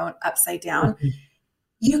were thrown upside down,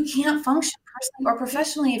 you can't function personally or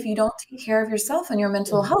professionally if you don't take care of yourself and your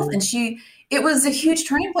mental health. And it was a huge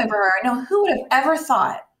turning point for her. I know, who would have ever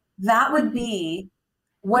thought that would be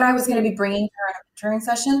what I was going to be bringing to her in a mentoring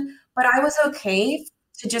session? But I was okay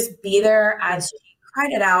to just be there as she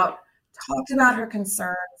cried it out, talked about her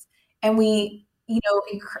concerns, and we,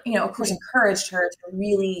 of course, encouraged her to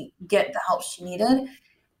really get the help she needed. And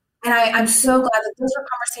I'm so glad that those were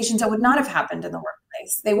conversations that would not have happened in the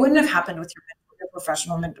workplace. They wouldn't have happened with your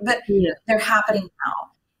professional mentor, but they're happening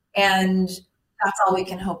now. And that's all we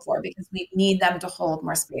can hope for, because we need them to hold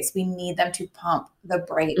more space. We need them to pump the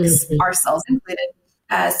brakes, ourselves included.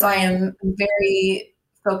 So I am very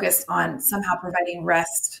focused on somehow providing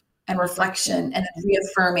rest and reflection, and then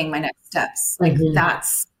reaffirming my next steps. Like,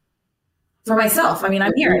 that's for myself. I mean,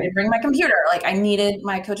 I'm here. I didn't bring my computer. Like,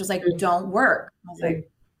 my coach was like, don't work. I was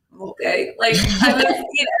like, okay. Like,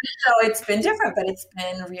 so it's been different, but it's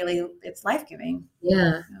been really, it's life-giving.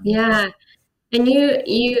 Yeah. Yeah. And you're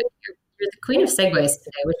the queen of segues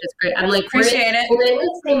today, which is great. I'm like, appreciate it. We're in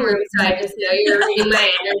the same room, so I just know you're reading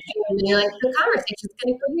my energy, and you're like, the conversation's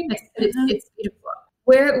going to go here next. But it's beautiful.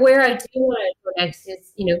 Where I do want to go next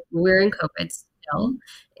is, we're in COVID still,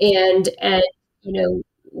 and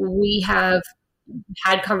we have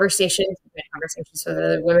had conversations with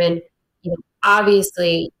other women.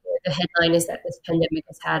 Obviously, the headline is that this pandemic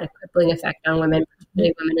has had a crippling effect on women,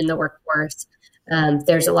 particularly women in the workforce.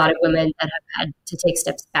 There's a lot of women that have had to take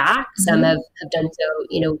steps back. Some have done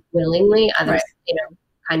so, willingly. Others,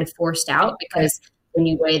 kind of forced out, because when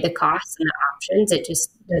you weigh the costs and the options, it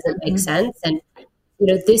just doesn't make sense. And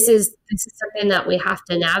this is something that we have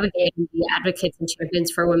to navigate and be advocates and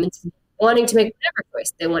champions for women wanting to make whatever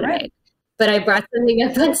choice they want to make. But I brought something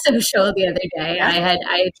up on social the other day. I had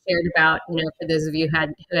shared about, for those of you who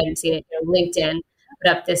hadn't seen it, LinkedIn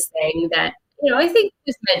put up this thing that, I think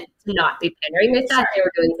was meant to not be pandering. They thought they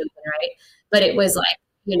were doing something right. But it was like,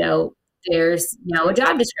 there's now a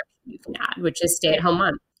job description you can add, which is stay-at-home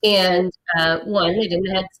mom. And one, they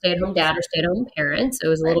didn't have stay-at-home dad or stay-at-home parent, so it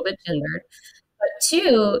was a little bit gendered. But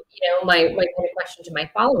two, my kind of question to my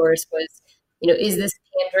followers was, is this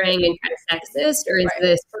pandering and kind of sexist, or is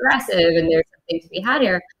this progressive and there's something to be had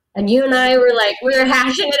here? And you and I were like, we were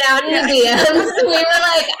hashing it out in the DMs. We were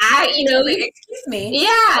like, excuse me.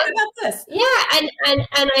 Yeah. What about this? Yeah.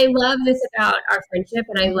 And I love this about our friendship.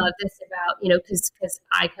 And I love this about, because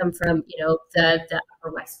I come from, the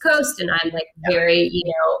Upper West Coast, and I'm like very,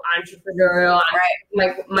 entrepreneurial.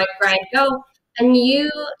 My grind go. And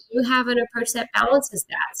you have an approach that balances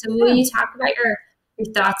that. So will you talk about your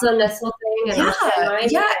thoughts on this whole thing?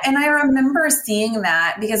 And I remember seeing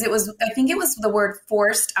that, because I think it was the word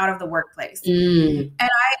forced out of the workplace. And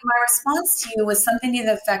my response to you was something to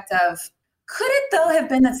the effect of, could it though have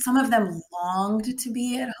been that some of them longed to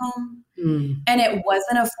be at home, and it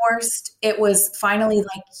wasn't a forced, it was finally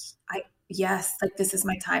like, yes, like, this is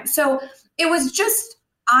my time. So it was just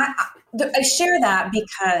I share that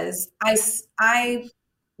because I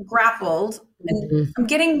grappled, and Mm-hmm. I'm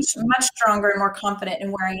getting much stronger and more confident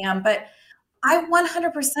in where I am, but I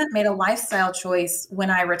 100% made a lifestyle choice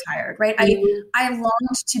when I retired, right? Mm-hmm. I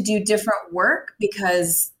longed to do different work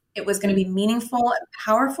because it was going to be meaningful and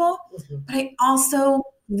powerful, but I also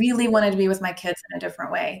really wanted to be with my kids in a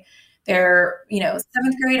different way. They're,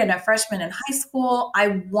 seventh grade and a freshman in high school.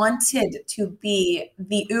 I wanted to be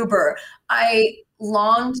the Uber. I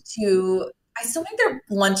longed to, I still make their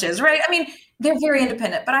lunches, right? I mean, they're very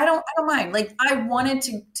independent, but I don't mind. Like, I wanted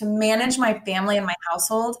to manage my family and my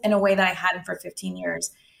household in a way that I hadn't for 15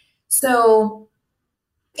 years. So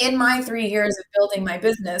in my 3 years of building my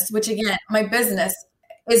business, which again, my business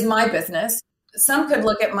is my business. Some could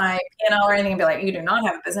look at my P&L or anything and be like, you do not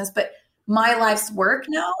have a business. But my life's work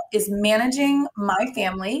now is managing my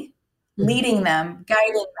family, leading them,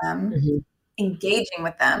 guiding them, Mm-hmm. engaging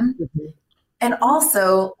with them, Mm-hmm. and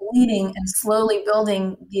also leading and slowly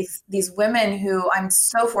building these women who I'm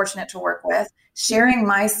so fortunate to work with, sharing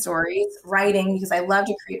my stories, writing because I love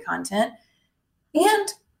to create content, and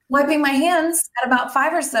wiping my hands at about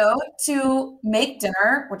 5 or so to make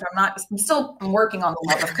dinner, which I'm working on the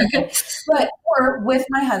love of cooking, but or with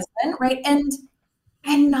my husband, right? And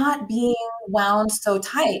not being wound so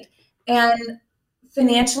tight. And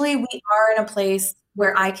financially, we are in a place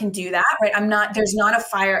where I can do that, right? There's not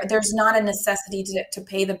there's not a necessity to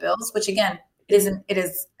pay the bills, which again, it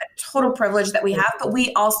is a total privilege that we have, but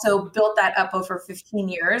we also built that up over 15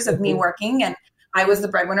 years of me working, and I was the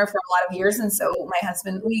breadwinner for a lot of years. And so my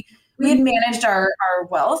husband, we had managed our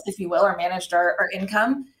wealth, if you will, or managed our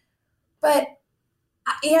income. But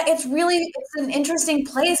yeah, it's an interesting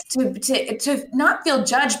place to not feel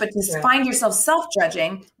judged, but to find yourself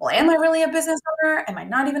self-judging. Well, am I really a business owner? Am I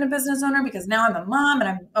not even a business owner because now I'm a mom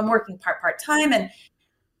and I'm working part-time, and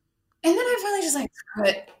then I finally just like, screw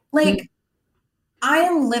it. Like, I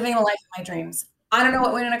am living the life of my dreams. I don't know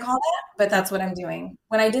what we're going to call that, but that's what I'm doing.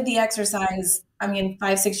 When I did the exercise,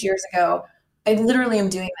 5, 6 years ago, I literally am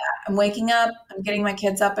doing that. I'm waking up, I'm getting my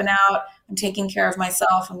kids up and out, I'm taking care of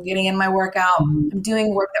myself, I'm getting in my workout, I'm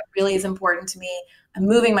doing work that really is important to me.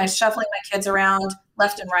 I'm shuffling my kids around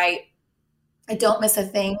left and right. I don't miss a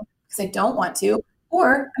thing because I don't want to,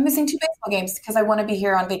 or I'm missing 2 baseball games because I want to be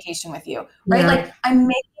here on vacation with you, right? Like, I'm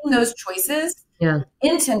making those choices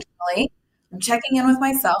intentionally. I'm checking in with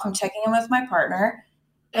myself, I'm checking in with my partner,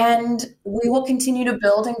 and we will continue to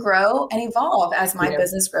build and grow and evolve as my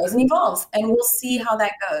business grows and evolves. And we'll see how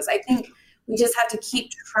that goes. I think we just have to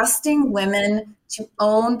keep trusting women to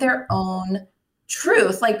own their own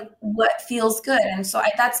truth, like what feels good. And so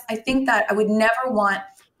I think that I would never want,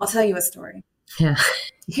 I'll tell you a story. Yeah.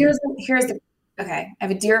 Okay. I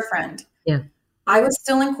have a dear friend. Yeah. I was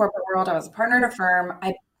still in corporate world. I was a partner at a firm.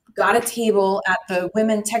 I got a table at the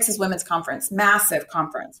Texas Women's Conference, massive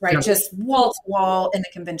conference, right? Just wall to wall in the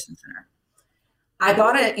convention center. I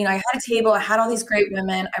bought it, I had a table, I had all these great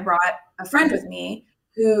women. I brought a friend with me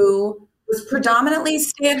who was predominantly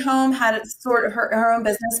stay at home, had sort of her own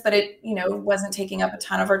business, but it, wasn't taking up a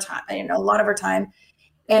ton of her time, a lot of her time.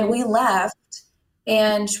 And we left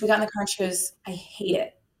and we got in the car and she goes, I hate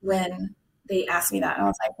it when they asked me that. And I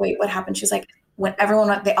was like, wait, what happened? She was like, when everyone,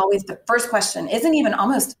 the first question isn't even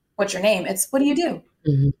almost what's your name? It's what do you do?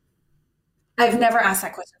 Mm-hmm. I've never asked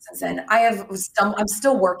that question since then. I'm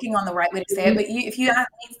still working on the right way to say it. But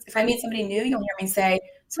if I meet somebody new, you'll hear me say,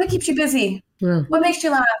 so what keeps you busy? Yeah. What makes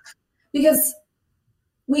you laugh? Because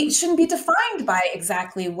we shouldn't be defined by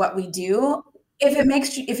exactly what we do. If it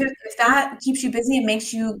makes you, if that keeps you busy, it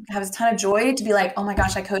makes you have a ton of joy to be like, oh my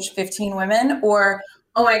gosh, I coached 15 women, or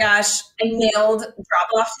oh my gosh, I nailed drop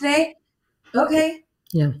off today. Okay.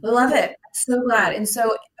 Yeah. I love it. I'm so glad. And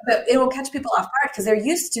so, but it will catch people off guard because they're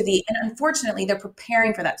used to and unfortunately they're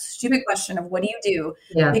preparing for that stupid question of what do you do?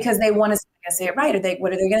 Yeah. Because they want to say it right, or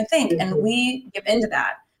what are they going to think? Mm-hmm. And we give into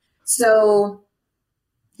that. So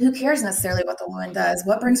who cares necessarily what the woman does?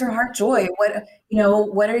 What brings her heart joy? What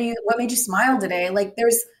made you smile today? Like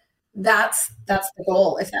that's the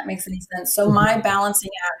goal, if that makes any sense. So my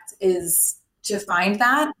balancing act is to find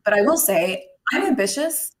that, but I will say I'm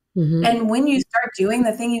ambitious. Mm-hmm. And when you start doing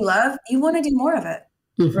the thing you love, you want to do more of it,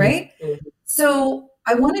 mm-hmm. right? Mm-hmm. So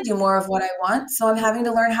I want to do more of what I want. So I'm having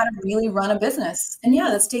to learn how to really run a business. And yeah,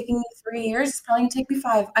 that's taking me 3 years. It's probably going to take me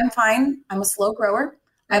 5. I'm fine. I'm a slow grower.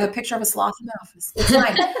 I have a picture of a sloth in my office. It's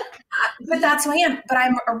fine. But that's who I am. But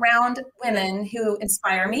I'm around women who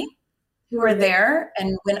inspire me, who are there.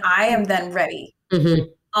 And when I am then ready, mm-hmm.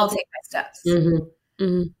 I'll take my steps. Mm-hmm.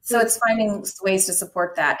 Mm-hmm. So it's finding ways to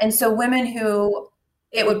support that. And so women who,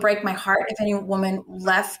 it would break my heart if any woman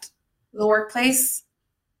left the workplace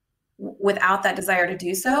without that desire to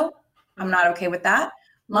do so, I'm not okay with that.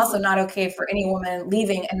 I'm also not okay for any woman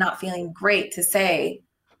leaving and not feeling great to say,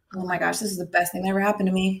 oh my gosh, this is the best thing that ever happened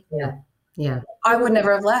to me. Yeah. Yeah. I would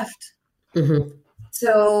never have left. Mm-hmm.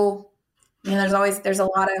 So, there's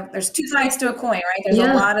two sides to a coin, right? There's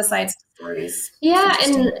a lot of sides to stories. Yeah.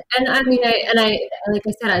 And I mean, I like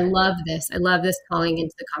I said, I love this. I love this calling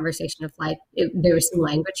into the conversation of like, there was some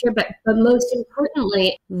language here, but most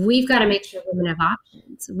importantly, we've got to make sure women have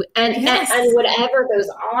options and whatever those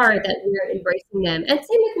are, that we're embracing them. And same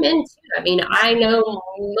with men too. I mean, I know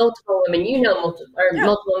multiple women,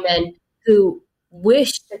 multiple men who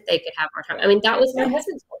wish that they could have more time. I mean, that was my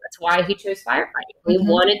husband's goal. That's why he chose firefighting. We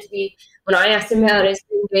wanted to be, when I asked him about his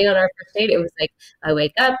day on our first date, it was like, I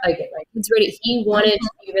wake up, I get my kids ready. He wanted to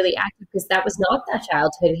be really active because that was not that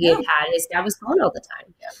childhood he had had. His dad was gone all the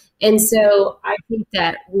time. Yeah. And so I think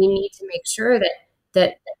that we need to make sure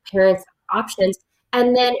that parents have options.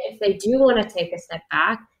 And then if they do want to take a step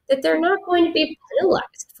back, that they're not going to be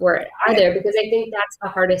penalized for it either, because I think that's the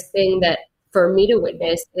hardest thing that for me to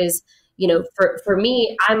witness is, for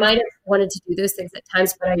me, I might have wanted to do those things at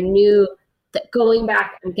times, but I knew that going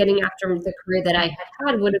back and getting after the career that I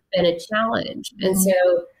had would have been a challenge. And so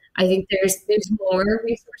I think there's more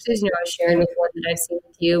resources. I was sharing with one that I've seen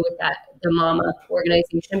with you with the Mama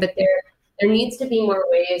organization, but there needs to be more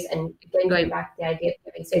ways. And again, going back to the idea of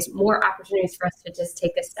giving space, more opportunities for us to just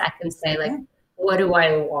take a step and say, like, what do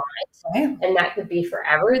I want? Right. And that could be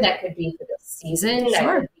forever. That could be for this season. Sure.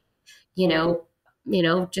 That could be,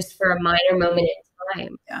 just for a minor moment in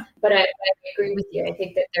time. Yeah. But I agree with you. I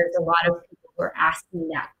think that there's a lot of people who are asking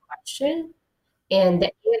that question. And the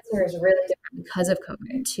answer is really different because of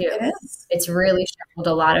COVID too. It is. It's really shuffled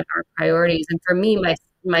a lot of our priorities. And for me,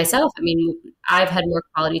 myself, I mean, I've had more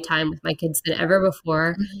quality time with my kids than ever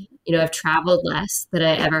before. Mm-hmm. I've traveled less than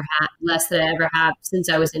I ever have since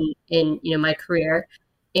I was in my career.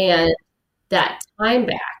 And that time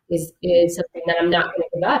back is something that I'm not going to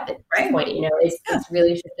give up at this point. It's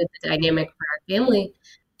really shifted the dynamic for our family.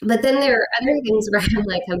 But then there are other things where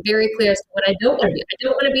I'm very clear as to what I don't want to be. I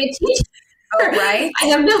don't want to be a teacher. Oh, right. I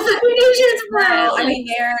have no foundations for it. I mean,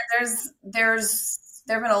 there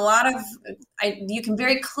have been a lot of, you can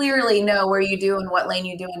very clearly know where you do and what lane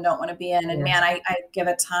you do and don't want to be in. And man, I give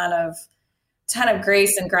a ton of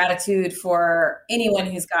grace and gratitude for anyone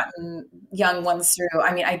who's gotten young ones through.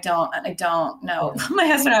 I mean, I don't know. My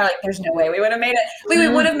husband and I are like, there's no way we would have made it. We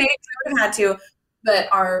would have made it. We would have had to, but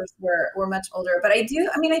ours were much older. But I think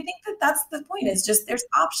that's the point, is just there's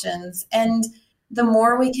options. And the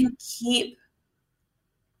more we can keep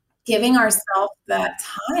giving ourselves that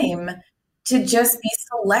time to just be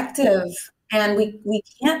selective, and we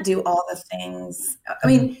can't do all the things. I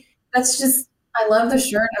mean, that's just, I love the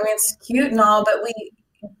shirt. I mean, it's cute and all, but we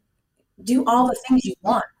do all the things you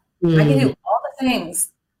want. Mm-hmm. I can do all the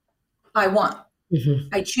things I want. Mm-hmm.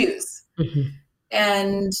 I choose. Mm-hmm.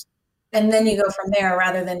 And then you go from there,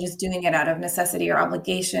 rather than just doing it out of necessity or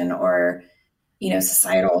obligation or,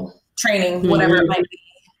 societal training, whatever it might be.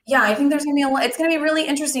 Yeah, I think there's going to be it's going to be really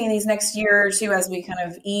interesting in these next year or two as we kind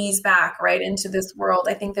of ease back right into this world.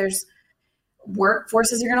 I think there's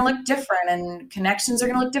workforces are going to look different, and connections are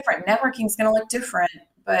going to look different. Networking is going to look different,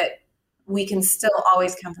 but we can still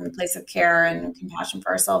always come from a place of care and compassion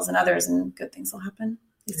for ourselves and others, and good things will happen.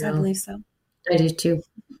 At least I believe so. I do too.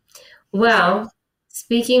 Well,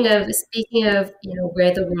 speaking of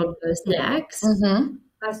where the world goes next,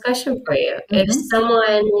 last question for you. Mm-hmm. If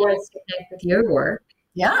someone wants to connect with your work,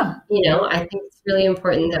 I think it's really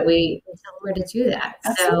important that we tell them where to do that.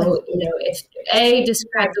 Absolutely. So, if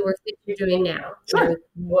describe the work that you're doing now. Sure.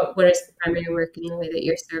 What is the primary work in the way that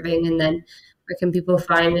you're serving, and then where can people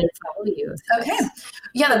find and follow you? Okay.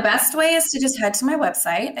 Yeah, the best way is to just head to my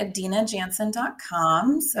website at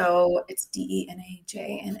dinajansen.com. So it's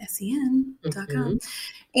DENAJANSEN.com.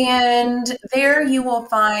 And there you will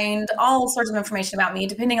find all sorts of information about me.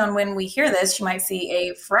 Depending on when we hear this, you might see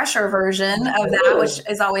a fresher version of that, which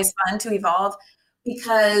is always fun to evolve,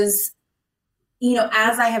 because,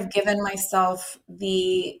 as I have given myself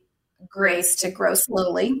the grace to grow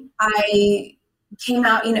slowly, I came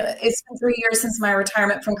out, it's been 3 years since my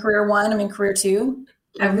retirement from career one. I'm in career two.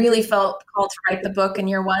 I really felt called to write the book in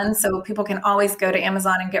year one. So people can always go to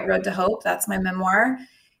Amazon and get Road to Hope. That's my memoir.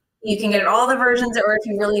 You can get all the versions, or if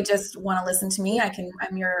you really just want to listen to me,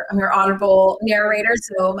 I'm your audible narrator.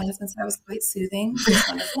 So my husband said I was quite soothing.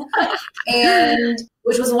 And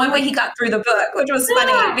which was one way he got through the book, which was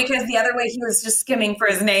funny, because the other way he was just skimming for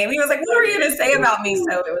his name. He was like, what were you going to say about me?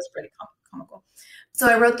 So it was pretty comical. So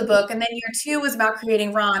I wrote the book, and then year two was about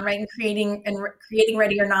creating Ron, right? And creating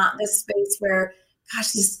Ready or Not, this space where,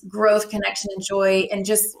 gosh, this growth, connection, and joy, and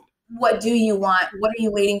just what do you want? What are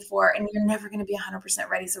you waiting for? And you're never going to be 100%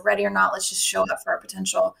 ready. So ready or not, let's just show up for our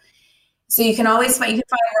potential. So you can always find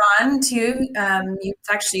Ron too. It's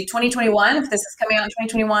actually 2021. If this is coming out in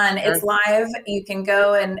 2021, it's live. You can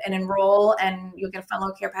go and enroll, and you'll get a fun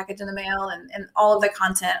little care package in the mail, and all of the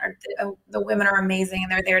content. The women are amazing, and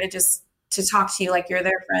they're there to talk to you like you're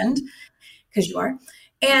their friend, because you are.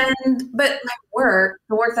 But my work,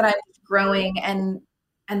 the work that I'm growing and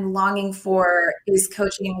longing for, is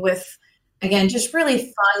coaching with, again, just really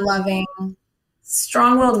fun-loving,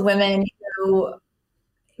 strong-willed women who,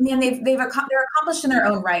 man, they're accomplished in their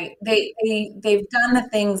own right. They've done the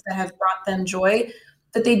things that have brought them joy,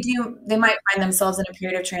 but they might find themselves in a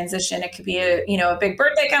period of transition. It could be a big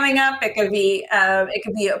birthday coming up. It could be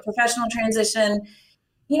a professional transition,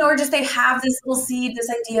 or just they have this little seed, this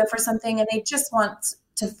idea for something, and they just want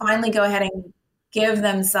to finally go ahead and give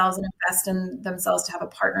themselves and invest in themselves to have a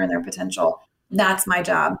partner in their potential. That's my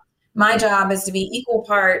job. My job is to be equal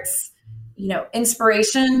parts,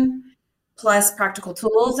 inspiration plus practical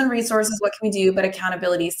tools and resources. What can we do? But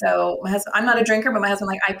accountability. So I'm not a drinker, but my husband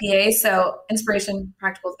likes IPA. So inspiration,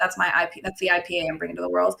 practical, that's my IP. That's the IPA I'm bringing to the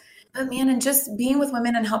world. But man, and just being with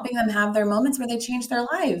women and helping them have their moments where they change their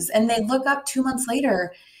lives and they look up 2 months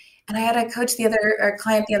later. And I had a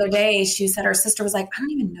client the other day. She said her sister was like, I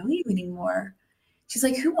don't even know you anymore. She's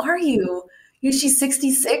like, who are you? She's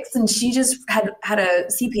 66 and she just had a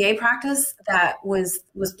CPA practice that was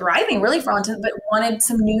thriving really for Ontent, but wanted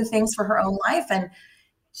some new things for her own life. And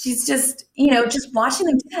she's just, just watching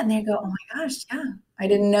them do that. And they go, oh my gosh, yeah, I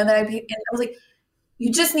didn't know that. And I was like,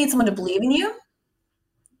 you just need someone to believe in you,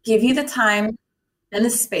 give you the time and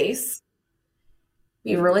the space,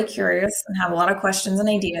 be really curious and have a lot of questions and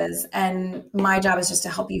ideas. And my job is just to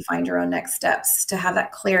help you find your own next steps, to have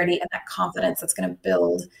that clarity and that confidence that's going to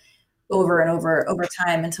build over and over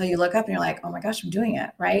time until you look up and you're like, oh my gosh, I'm doing it,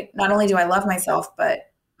 right? Not only do I love myself,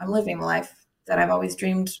 but I'm living the life that I've always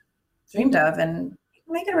dreamed of, and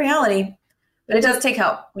make it a reality. But it does take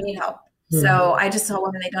help. We need help. Mm-hmm. So I just tell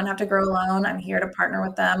women they don't have to grow alone. I'm here to partner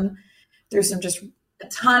with them through a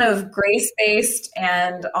ton of grace-based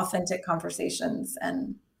and authentic conversations.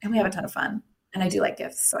 And we have a ton of fun. And I do like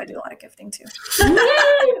gifts, so I do a lot of gifting too. So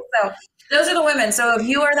those are the women. So if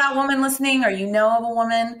you are that woman listening, or you know of a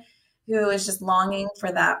woman who is just longing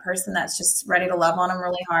for that person that's just ready to love on them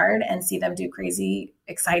really hard and see them do crazy,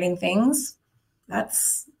 exciting things,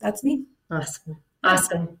 that's me.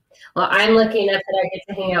 Awesome. Well, I'm lucky enough that I get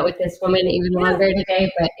to hang out with this woman even longer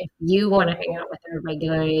today, but if you want to hang out with her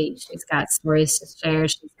regularly, she's got stories to share.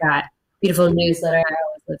 She's got beautiful newsletter. I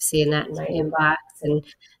always love seeing that in my inbox.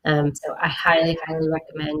 And so I highly, highly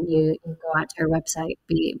recommend you go out to her website,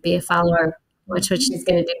 be a follower, watch what she's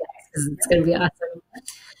going to do next, because it's going to be awesome.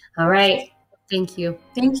 All right. Thank you.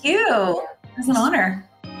 Thank you. It was an honor.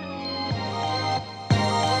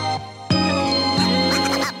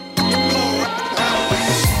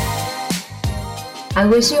 I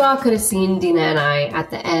wish you all could have seen Dina and I at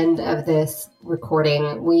the end of this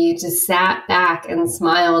recording. We just sat back and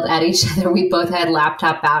smiled at each other. We both had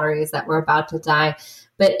laptop batteries that were about to die.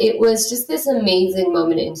 But it was just this amazing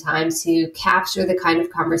moment in time to capture the kind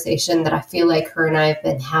of conversation that I feel like her and I have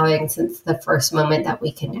been having since the first moment that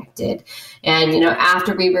we connected. And,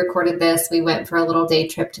 after we recorded this, we went for a little day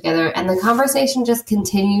trip together, and the conversation just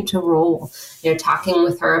continued to roll. Talking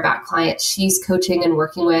with her about clients she's coaching and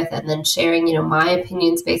working with, and then sharing, my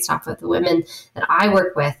opinions based off of the women that I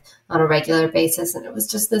work with on a regular basis. And it was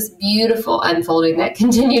just this beautiful unfolding that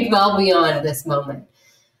continued well beyond this moment.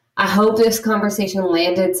 I hope this conversation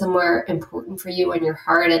landed somewhere important for you in your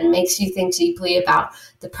heart and makes you think deeply about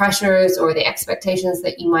the pressures or the expectations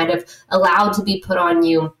that you might have allowed to be put on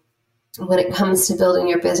you when it comes to building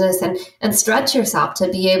your business, and stretch yourself to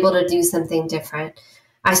be able to do something different.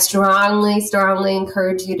 I strongly, strongly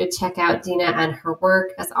encourage you to check out Dina and her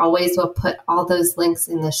work. As always, we'll put all those links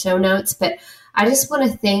in the show notes, but I just want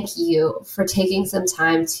to thank you for taking some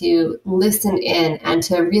time to listen in and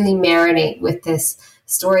to really marinate with this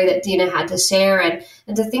story that Dina had to share, and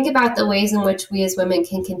to think about the ways in which we as women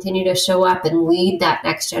can continue to show up and lead that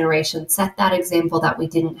next generation, set that example that we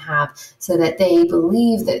didn't have, so that they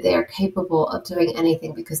believe that they are capable of doing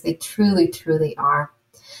anything, because they truly, truly are.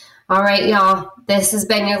 All right, y'all, this has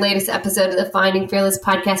been your latest episode of the Finding Fearless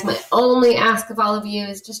podcast. My only ask of all of you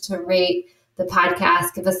is just to rate the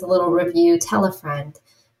podcast, give us a little review, tell a friend.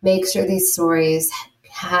 Make sure these stories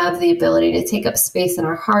have the ability to take up space in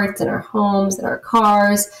our hearts, in our homes, in our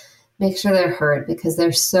cars. Make sure they're heard, because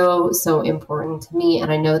they're so, so important to me,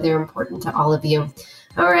 and I know they're important to all of you.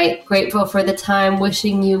 All right, grateful for the time,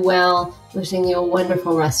 wishing you well, wishing you a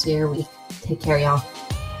wonderful rest of your week. Take care, y'all.